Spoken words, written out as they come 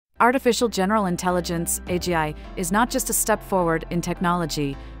Artificial General Intelligence, AGI, is not just a step forward in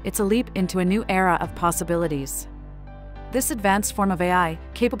technology, it's a leap into a new era of possibilities. This advanced form of AI,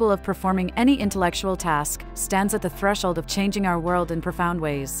 capable of performing any intellectual task, stands at the threshold of changing our world in profound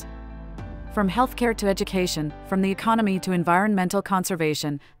ways. From healthcare to education, from the economy to environmental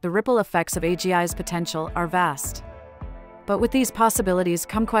conservation, the ripple effects of AGI's potential are vast. But with these possibilities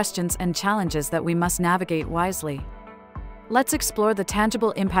come questions and challenges that we must navigate wisely. Let's explore the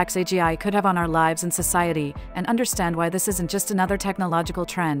tangible impacts AGI could have on our lives and society, and understand why this isn't just another technological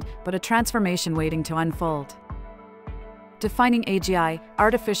trend, but a transformation waiting to unfold. Defining AGI,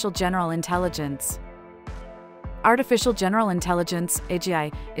 Artificial General Intelligence. Artificial General Intelligence,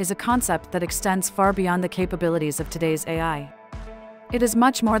 AGI, is a concept that extends far beyond the capabilities of today's AI. It is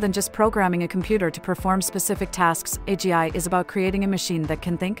much more than just programming a computer to perform specific tasks. AGI is about creating a machine that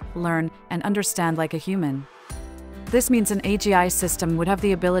can think, learn, and understand like a human. This means an AGI system would have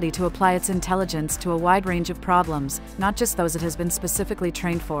the ability to apply its intelligence to a wide range of problems, not just those it has been specifically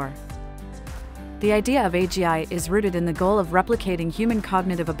trained for. The idea of AGI is rooted in the goal of replicating human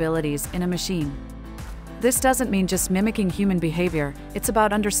cognitive abilities in a machine. This doesn't mean just mimicking human behavior, it's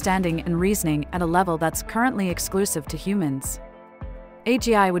about understanding and reasoning at a level that's currently exclusive to humans.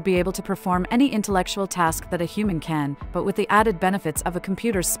 AGI would be able to perform any intellectual task that a human can, but with the added benefits of a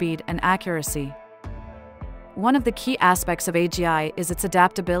computer's speed and accuracy. One of the key aspects of AGI is its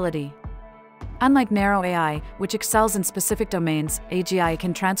adaptability. Unlike narrow AI, which excels in specific domains, AGI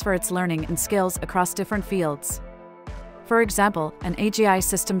can transfer its learning and skills across different fields. For example, an AGI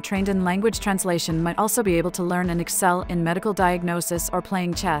system trained in language translation might also be able to learn and excel in medical diagnosis or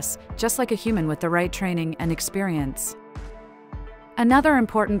playing chess, just like a human with the right training and experience. Another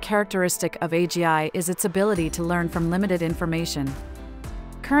important characteristic of AGI is its ability to learn from limited information.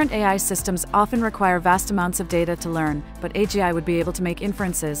 Current AI systems often require vast amounts of data to learn, but AGI would be able to make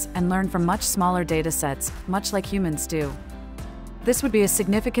inferences and learn from much smaller datasets, much like humans do. This would be a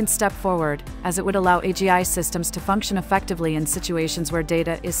significant step forward, as it would allow AGI systems to function effectively in situations where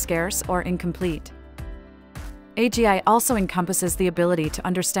data is scarce or incomplete. AGI also encompasses the ability to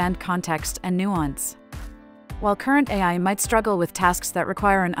understand context and nuance. While current AI might struggle with tasks that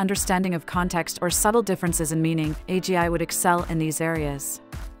require an understanding of context or subtle differences in meaning, AGI would excel in these areas.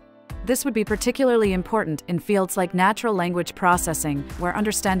 This would be particularly important in fields like natural language processing, where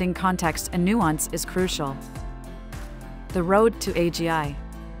understanding context and nuance is crucial. The road to AGI.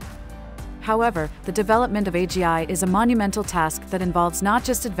 However, the development of AGI is a monumental task that involves not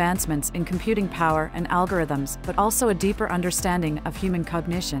just advancements in computing power and algorithms, but also a deeper understanding of human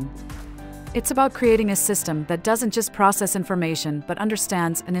cognition. It's about creating a system that doesn't just process information, but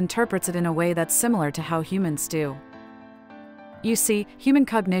understands and interprets it in a way that's similar to how humans do. You see, human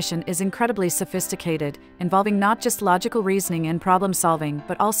cognition is incredibly sophisticated, involving not just logical reasoning and problem-solving,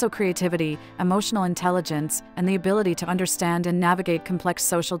 but also creativity, emotional intelligence, and the ability to understand and navigate complex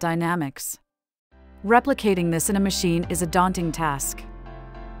social dynamics. Replicating this in a machine is a daunting task.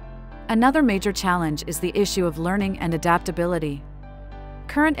 Another major challenge is the issue of learning and adaptability.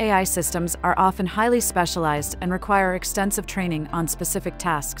 Current AI systems are often highly specialized and require extensive training on specific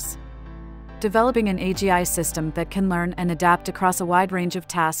tasks. Developing an AGI system that can learn and adapt across a wide range of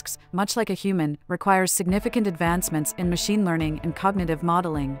tasks, much like a human, requires significant advancements in machine learning and cognitive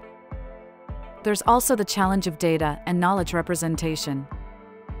modeling. There's also the challenge of data and knowledge representation.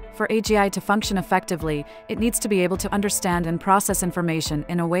 For AGI to function effectively, it needs to be able to understand and process information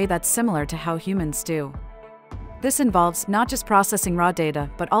in a way that's similar to how humans do. This involves not just processing raw data,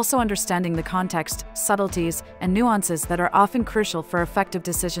 but also understanding the context, subtleties, and nuances that are often crucial for effective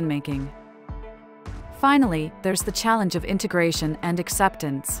decision-making. Finally, there's the challenge of integration and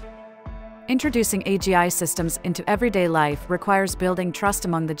acceptance. Introducing AGI systems into everyday life requires building trust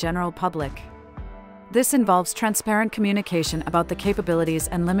among the general public. This involves transparent communication about the capabilities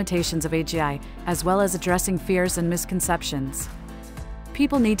and limitations of AGI, as well as addressing fears and misconceptions.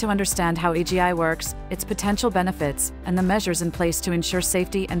 People need to understand how AGI works, its potential benefits, and the measures in place to ensure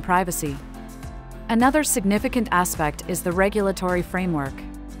safety and privacy. Another significant aspect is the regulatory framework.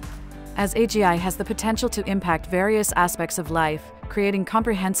 As AGI has the potential to impact various aspects of life, creating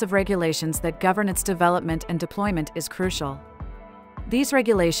comprehensive regulations that govern its development and deployment is crucial. These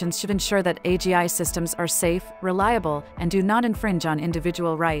regulations should ensure that AGI systems are safe, reliable, and do not infringe on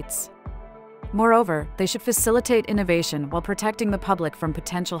individual rights. Moreover, they should facilitate innovation while protecting the public from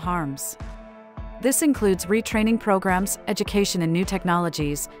potential harms. This includes retraining programs, education in new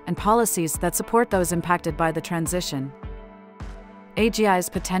technologies, and policies that support those impacted by the transition. AI's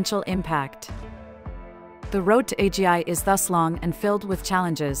potential impact. The road to AGI is thus long and filled with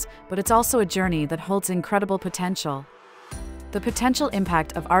challenges, but it's also a journey that holds incredible potential. The potential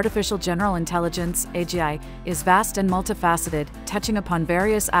impact of artificial general intelligence, AGI, is vast and multifaceted, touching upon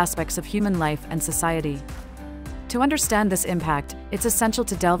various aspects of human life and society. To understand this impact, it's essential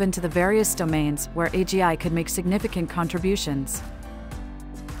to delve into the various domains where AGI could make significant contributions.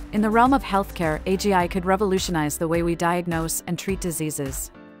 In the realm of healthcare, AGI could revolutionize the way we diagnose and treat diseases.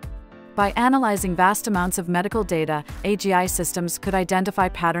 By analyzing vast amounts of medical data, AGI systems could identify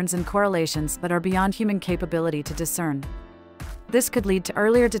patterns and correlations that are beyond human capability to discern. This could lead to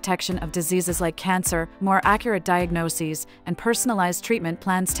earlier detection of diseases like cancer, more accurate diagnoses, and personalized treatment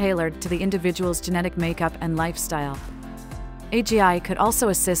plans tailored to the individual's genetic makeup and lifestyle. AGI could also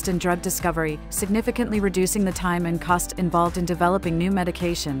assist in drug discovery, significantly reducing the time and cost involved in developing new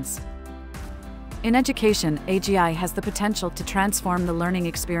medications. In education, AGI has the potential to transform the learning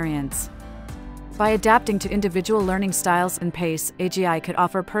experience. By adapting to individual learning styles and pace, AGI could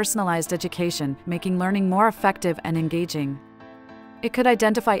offer personalized education, making learning more effective and engaging. It could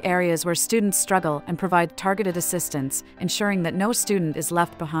identify areas where students struggle and provide targeted assistance, ensuring that no student is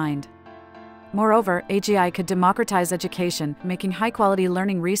left behind. Moreover, AGI could democratize education, making high-quality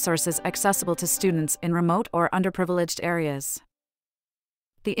learning resources accessible to students in remote or underprivileged areas.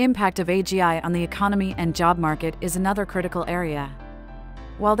 The impact of AGI on the economy and job market is another critical area.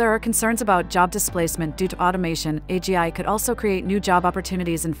 While there are concerns about job displacement due to automation, AGI could also create new job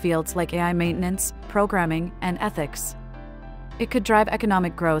opportunities in fields like AI maintenance, programming, and ethics. It could drive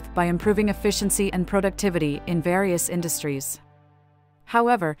economic growth by improving efficiency and productivity in various industries.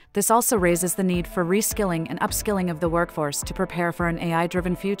 However, this also raises the need for reskilling and upskilling of the workforce to prepare for an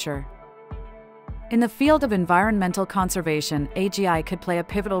AI-driven future. In the field of environmental conservation, AGI could play a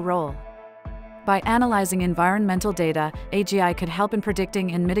pivotal role. By analyzing environmental data, AGI could help in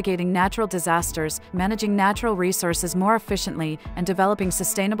predicting and mitigating natural disasters, managing natural resources more efficiently, and developing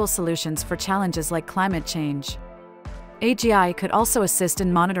sustainable solutions for challenges like climate change. AGI could also assist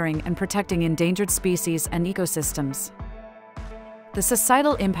in monitoring and protecting endangered species and ecosystems. The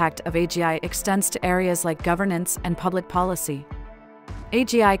societal impact of AGI extends to areas like governance and public policy.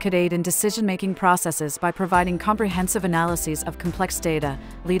 AGI could aid in decision-making processes by providing comprehensive analyses of complex data,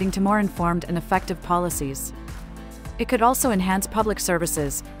 leading to more informed and effective policies. It could also enhance public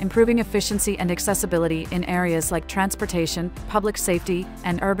services, improving efficiency and accessibility in areas like transportation, public safety,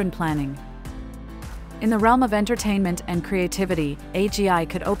 and urban planning. In the realm of entertainment and creativity, AGI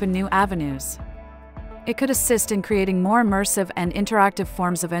could open new avenues. It could assist in creating more immersive and interactive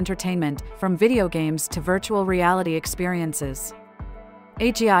forms of entertainment, from video games to virtual reality experiences.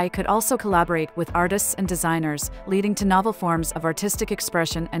 AGI could also collaborate with artists and designers, leading to novel forms of artistic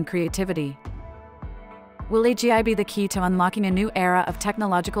expression and creativity. Will AGI be the key to unlocking a new era of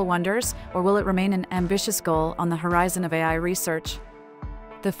technological wonders, or will it remain an ambitious goal on the horizon of AI research?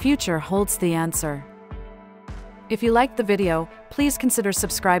 The future holds the answer. If you liked the video, please consider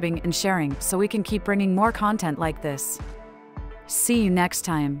subscribing and sharing so we can keep bringing more content like this. See you next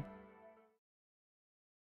time.